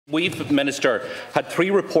We've, Minister, had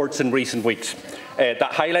 3 reports in recent weeks that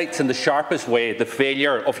highlights in the sharpest way the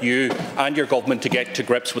failure of you and your government to get to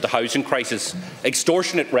grips with the housing crisis.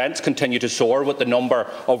 Extortionate rents continue to soar, with the number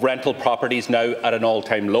of rental properties now at an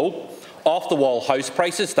all-time low. Off-the-wall house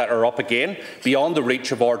prices that are up again, beyond the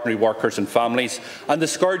reach of ordinary workers and families, and the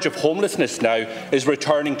scourge of homelessness now is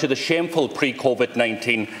returning to the shameful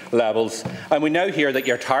pre-COVID-19 levels. And we now hear that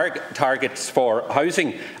your targets for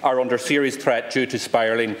housing are under serious threat due to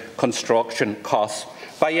spiralling construction costs.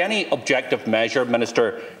 By any objective measure,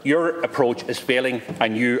 Minister, your approach is failing,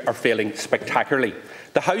 and you are failing spectacularly.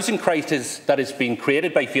 The housing crisis that is being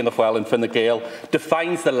created by Fianna Fáil and Fine Gael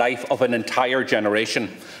defines the life of an entire generation.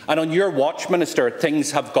 And on your watch, Minister,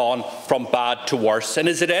 things have gone from bad to worse. And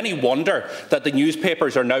is it any wonder that the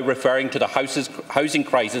newspapers are now referring to the housing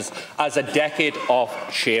crisis as a decade of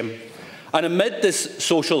shame? And amid this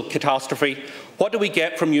social catastrophe, what do we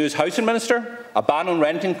get from you as Housing Minister? A ban on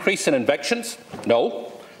rent increase and evictions?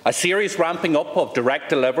 No. A serious ramping up of direct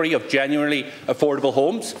delivery of genuinely affordable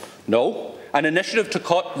homes? No. An initiative to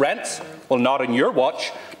cut rents? Well, not on your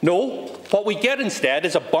watch. No, what we get instead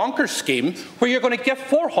is a bonkers scheme where you're going to give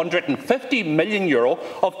 €450 million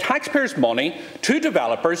of taxpayers' money to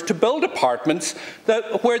developers to build apartments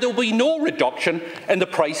where there will be no reduction in the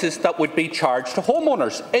prices that would be charged to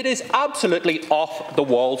homeowners. It is absolutely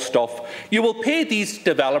off-the-wall stuff. You will pay these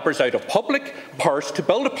developers out of public purse to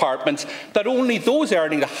build apartments that only those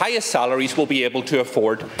earning the highest salaries will be able to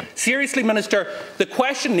afford. Seriously, Minister, the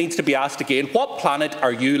question needs to be asked again: what planet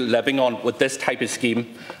are you living on with this type of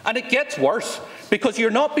scheme? And it gets worse, because you're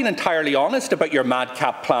not being entirely honest about your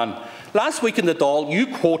madcap plan. Last week in the Dáil, you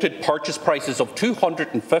quoted purchase prices of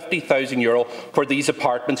 €250,000 for these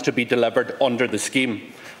apartments to be delivered under the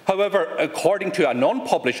scheme. However, according to a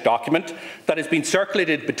non-published document that has been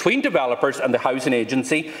circulated between developers and the housing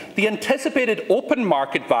agency, the anticipated open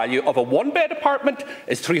market value of a 1-bed apartment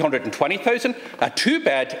is €320,000, a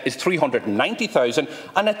 2-bed is €390,000,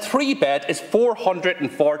 and a 3-bed is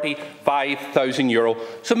 €445,000.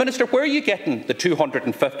 So, Minister, where are you getting the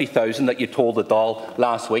 €250,000 that you told the Dáil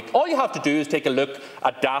last week? All you have to do is take a look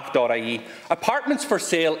at daft.ie. Apartments for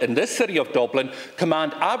sale in this city of Dublin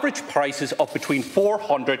command average prices of between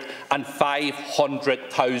 €400,000 and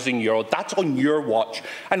 €500,000. That's on your watch.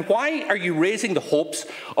 And why are you raising the hopes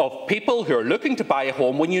of people who are looking to buy a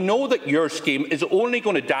home when you know that your scheme is only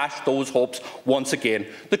going to dash those hopes once again?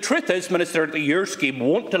 The truth is, Minister, that your scheme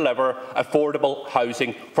won't deliver affordable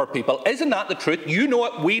housing for people. Isn't that the truth? You know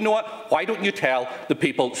it, we know it. Why don't you tell the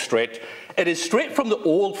people straight? It is straight from the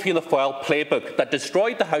old Fianna Fáil playbook that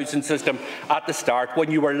destroyed the housing system at the start when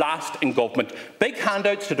you were last in government. Big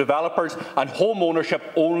handouts to developers and home ownership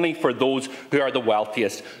only for those who are the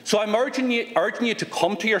wealthiest. So I'm urging you to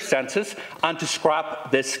come to your senses and to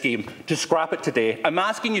scrap this scheme, to scrap it today. I'm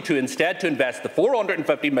asking you to instead to invest the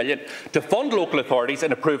 €450 million to fund local authorities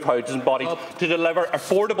and approved housing bodies to deliver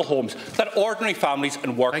affordable homes that ordinary families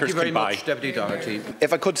and workers can buy. Thank you very much, Deputy Doherty.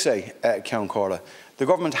 If I could say, Count Corla, the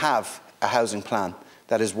government have a housing plan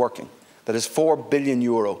that is working, that is €4 billion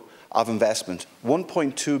of investment,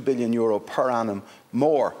 €1.2 billion per annum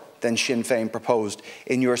more than Sinn Féin proposed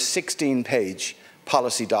in your 16-page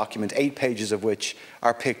policy document, 8 pages of which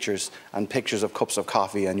are pictures, and pictures of cups of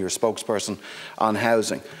coffee and your spokesperson on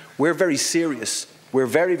housing. We're very serious. We're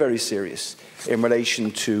very, very serious in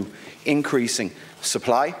relation to increasing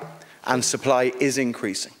supply, and supply is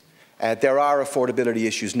increasing. There are affordability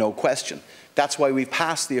issues, no question. That's why we've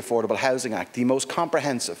passed the Affordable Housing Act, the most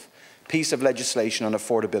comprehensive piece of legislation on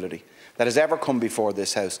affordability that has ever come before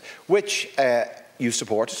this House, which you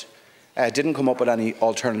supported, didn't come up with any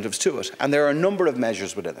alternatives to it. And there are a number of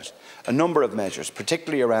measures within it, a number of measures,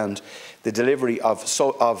 particularly around the delivery of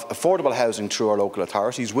affordable housing through our local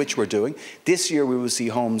authorities, which we're doing. This year we will see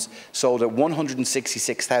homes sold at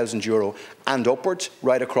 €166,000 and upwards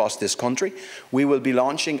right across this country. We will be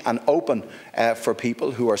launching an open for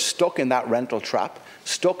people who are stuck in that rental trap,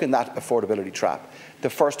 stuck in that affordability trap, the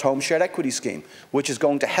First Home Shared Equity Scheme, which is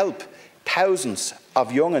going to help thousands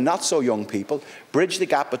of young and not so young people bridge the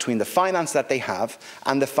gap between the finance that they have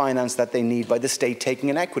and the finance that they need by the state taking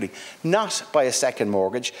in equity, not by a second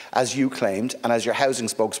mortgage, as you claimed and as your housing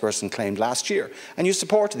spokesperson claimed last year. And you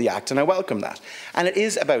supported the Act, and I welcome that. And it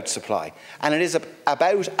is about supply, and it is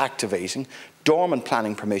about activating dormant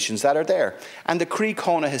planning permissions that are there. And the Croí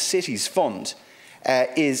Cónaithe Cities Fund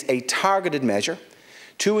is a targeted measure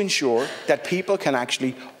to ensure that people can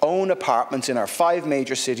actually own apartments in our 5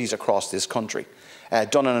 major cities across this country,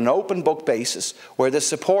 done on an open book basis where the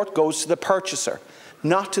support goes to the purchaser,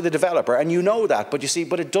 not to the developer. And you know that, but you see,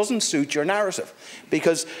 but it doesn't suit your narrative,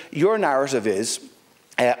 because your narrative is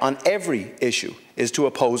on every issue is to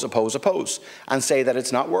oppose, and say that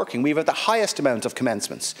it's not working. We've had the highest amount of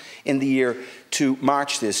commencements in the year to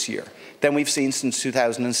March this year than we've seen since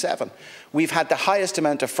 2007. We've had the highest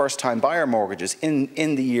amount of first-time buyer mortgages in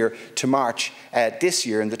the year to March this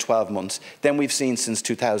year, in the 12 months, than we've seen since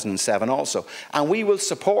 2007 also. And we will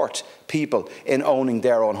support people in owning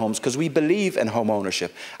their own homes because we believe in home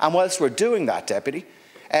ownership. And whilst we're doing that, Deputy,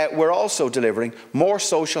 we're also delivering more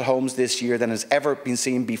social homes this year than has ever been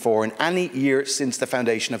seen before in any year since the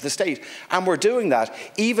foundation of the state. And we're doing that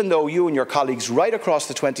even though you and your colleagues right across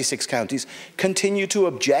the 26 counties continue to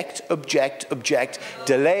object,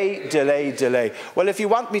 delay. Well, if you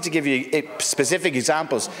want me to give you specific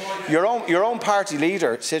examples, your own party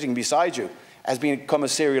leader sitting beside you has become a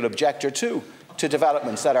serial objector too to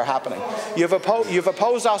developments that are happening. You've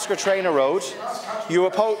opposed Oscar Traynor Road. You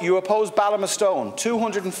oppose Ballamastone,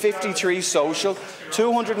 253 social,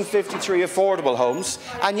 253 affordable homes,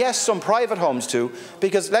 and yes, some private homes too,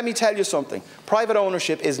 because let me tell you something, private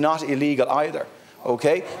ownership is not illegal either,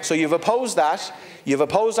 okay? So you've opposed that, you've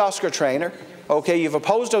opposed Oscar Traynor, okay, you've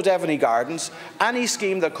opposed O'Devany Gardens, any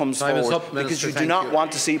scheme that comes forward, up, Minister, because you do not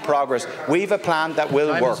want to see progress. We have a plan that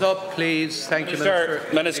will work. Time is up, please. Thank you,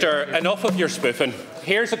 Minister, enough of your spoofing.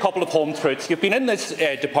 Here's a couple of home truths. You've been in this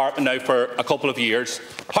department now for a couple of years.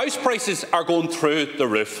 House prices are going through the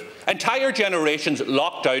roof. Entire generations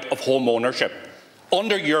locked out of home ownership.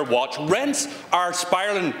 Under your watch, rents are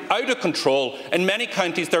spiralling out of control. In many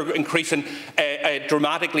counties, they're increasing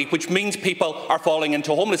dramatically, which means people are falling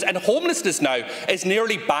into homelessness. And homelessness now is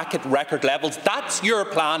nearly back at record levels. That's your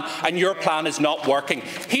plan, and your plan is not working.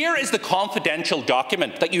 Here is the confidential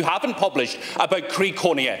document that you haven't published about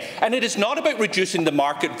Creeconia, and it is not about reducing the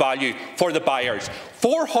market value for the buyers.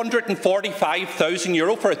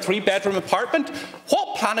 €445,000 for a 3-bedroom apartment?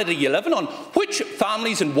 What planet are you living on? Which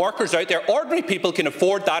families and workers out there, ordinary people, can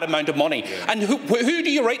afford that amount of money? And who do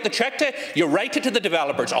you write the cheque to? You write it to the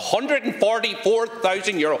developers,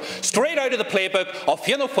 €144,000, straight out of the playbook of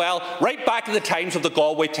Fianna Fáil, right back in the times of the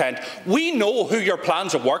Galway tent. We know who your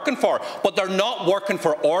plans are working for, but they're not working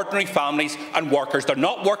for ordinary families and workers. They're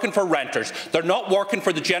not working for renters. They're not working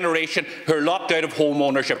for the generation who are locked out of home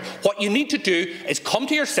ownership. What you need to do is come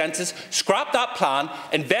to your senses, scrap that plan,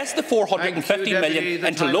 invest the $450 million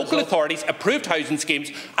into local authorities, approved housing schemes,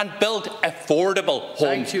 and build affordable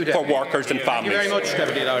homes for workers and families. Thank you very much,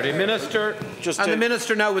 Deputy Doherty. Minister, the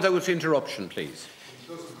Minister now without interruption, please.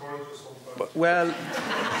 Well,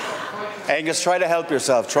 Angus, try to help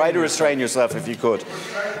yourself. Try to restrain yourself if you could.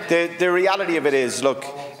 The reality of it is, look,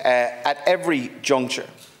 at every juncture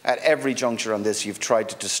on this, you've tried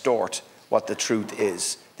to distort what the truth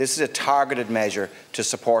is. This is a targeted measure to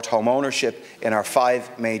support home ownership in our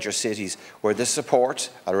 5 major cities, where the support,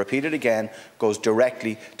 I'll repeat it again, goes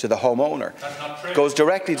directly to the homeowner. Goes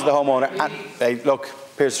directly to the homeowner. And, hey, look,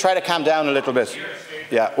 Pearse, try to calm down a little bit.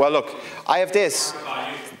 Yeah, well, look, I have this.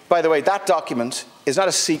 By the way, that document is not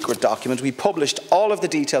a secret document. We published all of the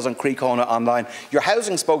details on Creeconia online. Your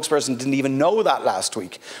housing spokesperson didn't even know that last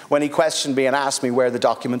week when he questioned me and asked me where the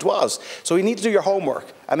document was. So you need to do your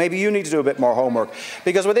homework, and maybe you need to do a bit more homework.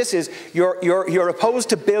 Because what this is, you're opposed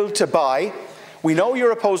to build to buy. We know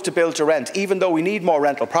you're opposed to build to rent, even though we need more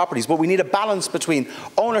rental properties, but we need a balance between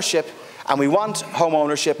ownership, and we want home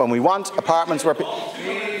ownership, and we want apartments where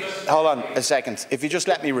Hold on a second. If you just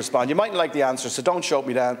let me respond. You mightn't like the answer, so don't shout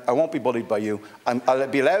me down. I won't be bullied by you. I'll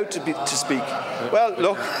be allowed to speak. Well,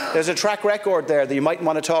 look, there's a track record there that you mightn't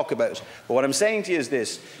want to talk about. But what I'm saying to you is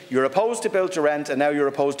this. You're opposed to build to rent, and now you're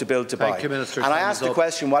opposed to build to buy. Thank you, Minister. And I asked the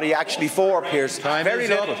question, what are you actually for, Pearse? Very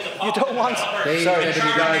little. You don't want... Sorry,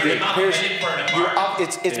 Pearse,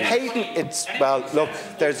 it's patent. Well, look,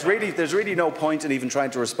 there's really no point in even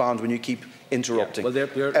trying to respond when you keep interrupting. Yeah,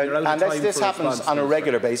 well, unless this happens on a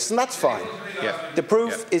regular basis, and that's fine. Yeah. The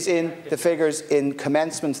proof is in the figures in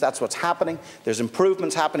commencements. That's what's happening. There's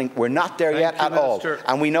improvements happening. We're not there yet at all,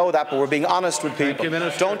 and we know that, but we're being honest with people.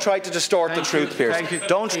 Don't try to distort the truth, Pearse.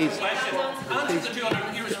 Don't.